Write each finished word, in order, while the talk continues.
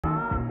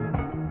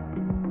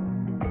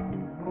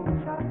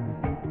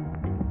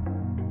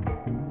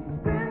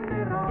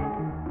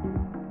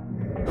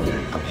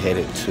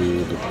headed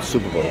to the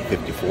Super Bowl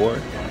 54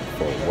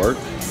 for work.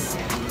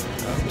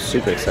 I'm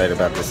super excited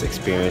about this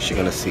experience. You're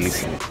gonna see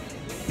some,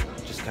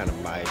 just kind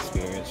of my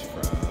experience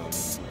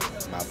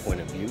from my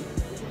point of view.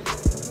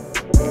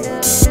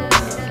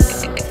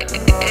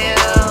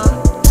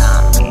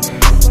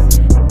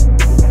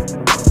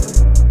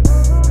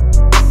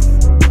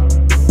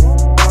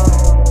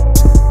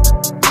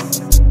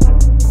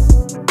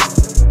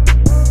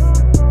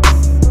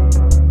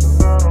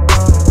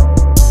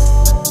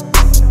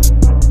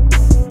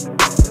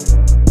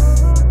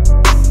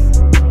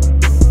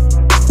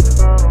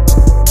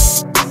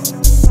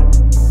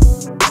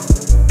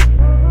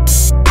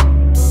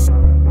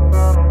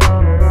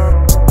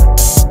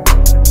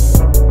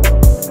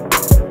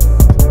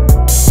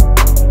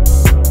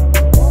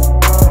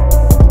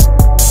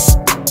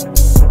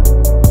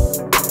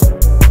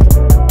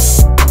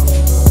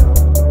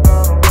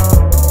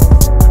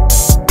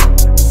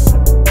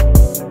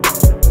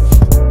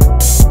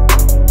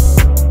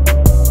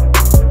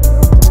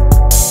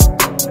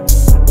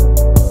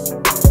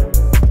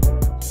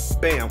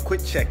 Bam,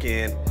 quick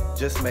check-in.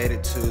 Just made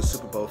it to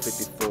Super Bowl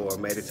 54,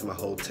 made it to my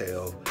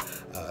hotel,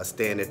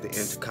 staying at the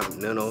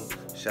Intercontinental.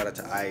 Shout out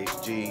to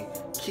IHG.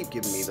 Keep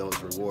giving me those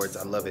rewards,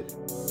 I love it.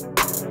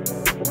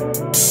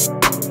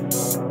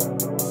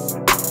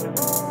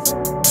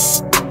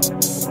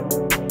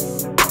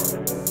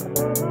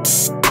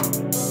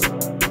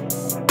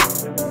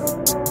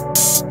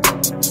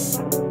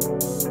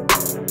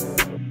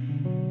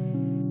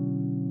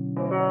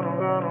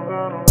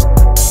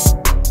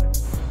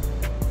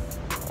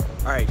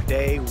 All right,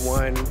 day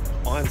one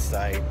on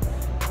site.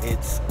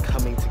 It's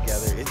coming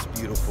together. It's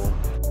beautiful.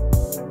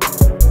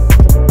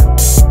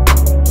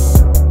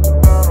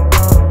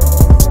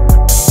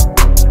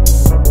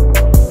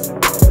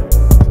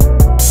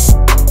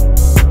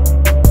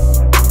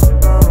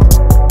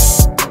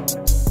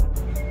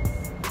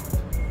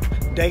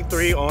 Day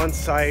three on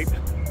site.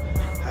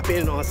 I've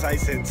been on site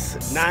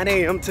since 9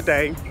 a.m.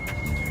 today.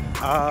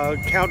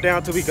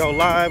 Countdown till we go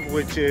live,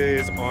 which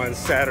is on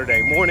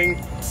Saturday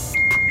morning.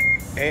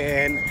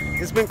 And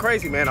it's been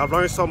crazy, man. I've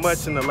learned so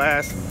much in the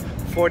last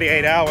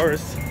 48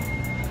 hours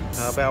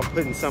about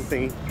putting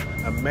something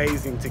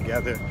amazing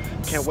together.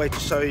 Can't wait to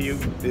show you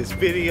this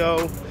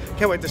video.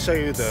 Can't wait to show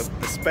you the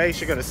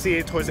space. You're gonna see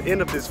it towards the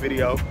end of this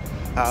video,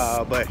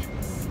 but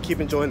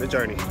keep enjoying the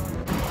journey.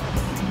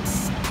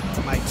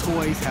 My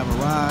toys have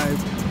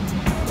arrived.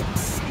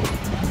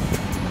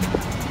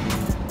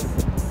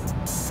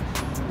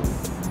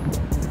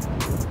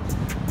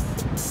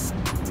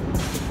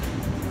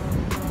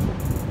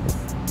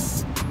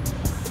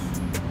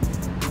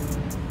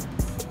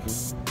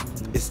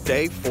 It's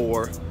day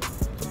 4.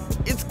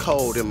 It's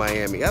cold in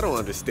Miami. I don't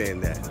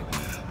understand that.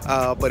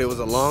 But it was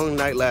a long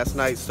night last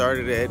night.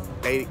 Started at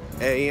 8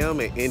 a.m.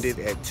 and ended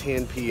at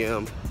 10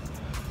 p.m.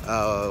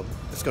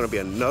 It's going to be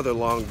another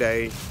long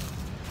day.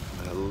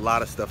 A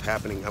lot of stuff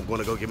happening. I'm going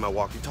to go get my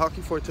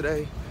walkie-talkie for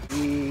today.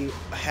 We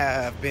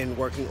have been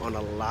working on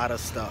a lot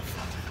of stuff.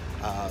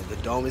 The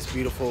dome is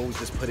beautiful. We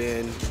just put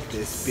in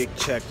this big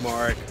check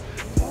mark.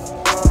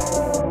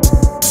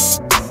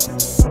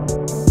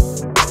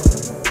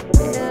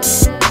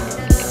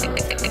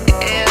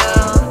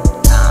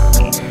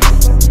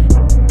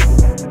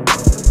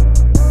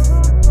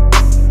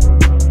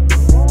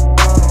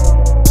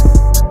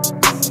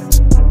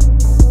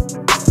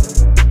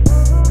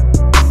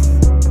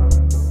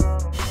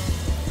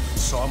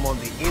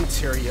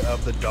 Interior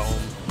of the dome.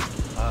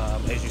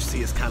 As you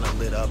see, it's kind of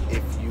lit up.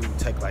 If you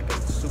take like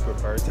a super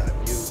bird's eye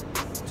view,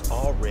 it's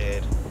all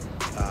red.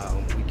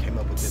 We came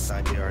up with this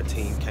idea, our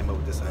team came up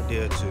with this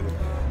idea to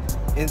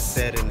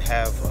inset and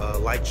have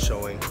light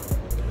showing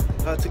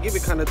to give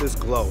it kind of this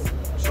glow.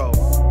 So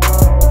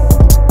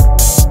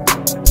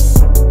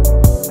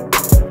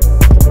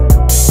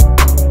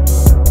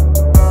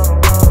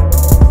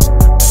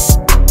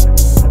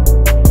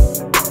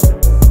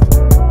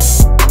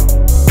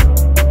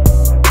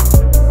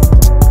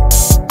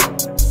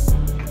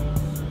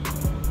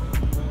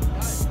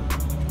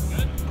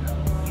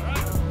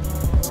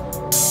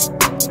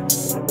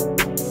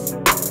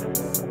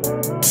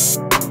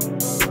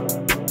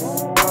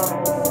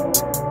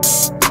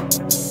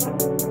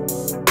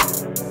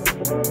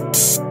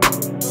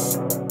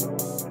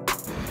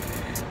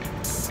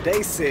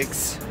day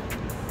 6,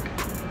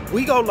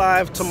 we go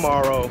live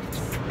tomorrow,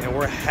 and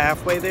we're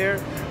halfway there,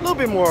 a little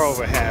bit more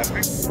over half.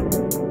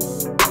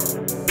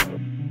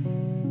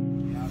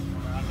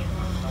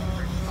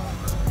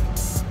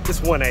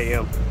 It's 1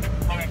 a.m.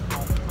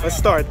 Let's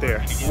start there.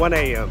 1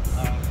 a.m.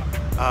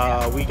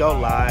 We go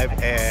live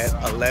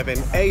at 11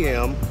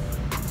 a.m.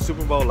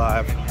 Super Bowl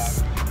live,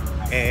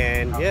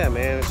 and yeah,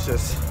 man, it's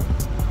just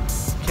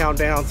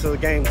countdown to the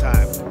game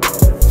time.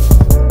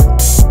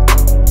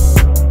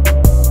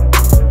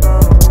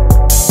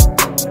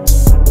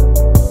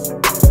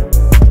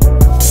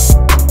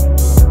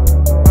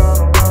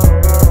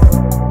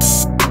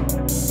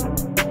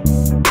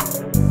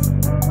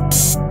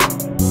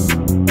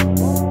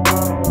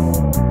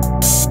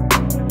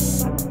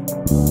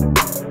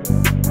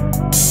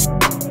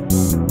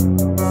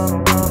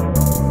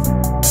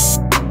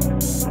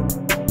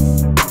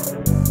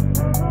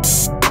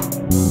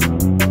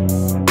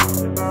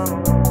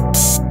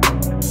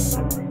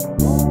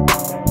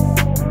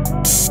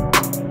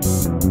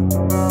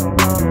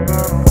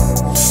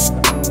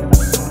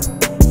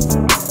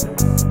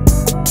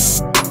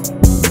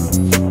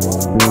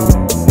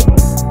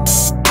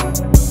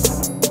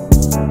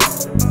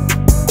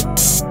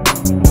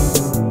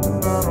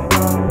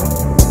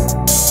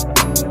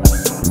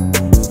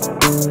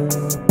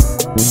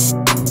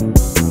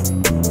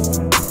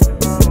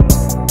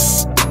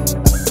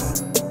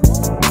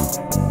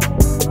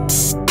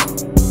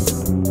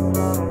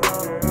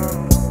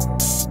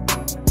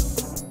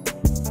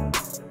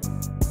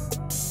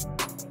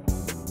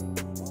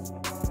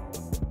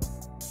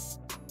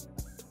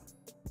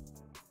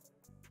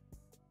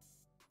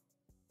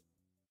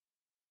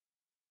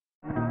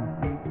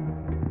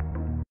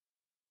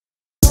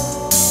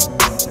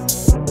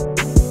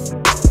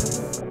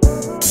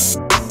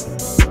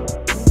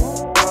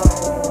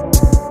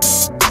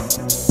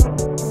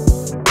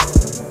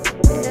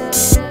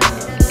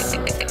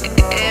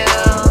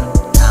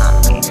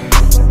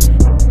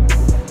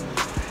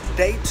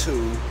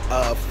 2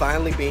 of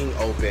finally being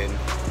open,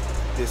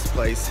 this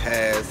place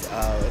has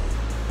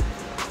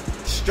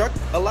struck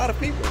a lot of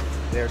people.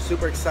 They're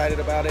super excited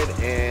about it,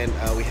 and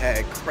we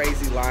had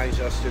crazy lines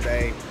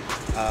yesterday.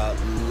 A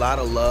lot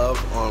of love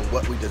on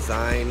what we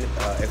designed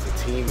as a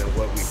team and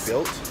what we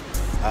built.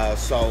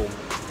 So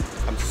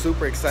I'm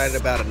super excited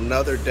about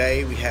another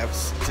day.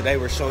 Today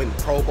we're showing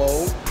the Pro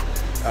Bowl.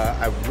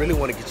 I really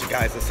want to get you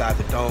guys inside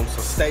the dome,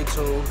 so stay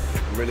tuned.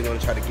 I'm really going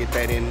to try to get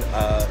that in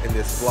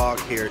this vlog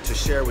here to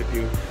share with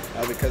you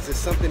because it's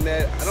something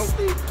that I don't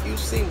think you've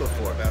seen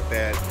before about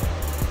that.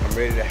 I'm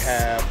ready to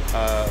have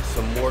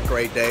some more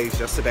great days.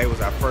 Yesterday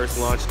was our first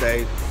launch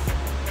day,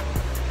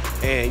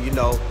 and you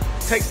know,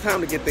 it takes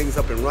time to get things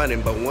up and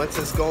running, but once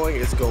it's going,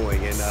 and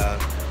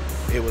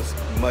it was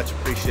much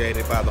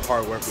appreciated by the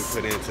hard work we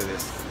put into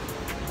this.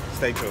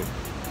 Stay tuned.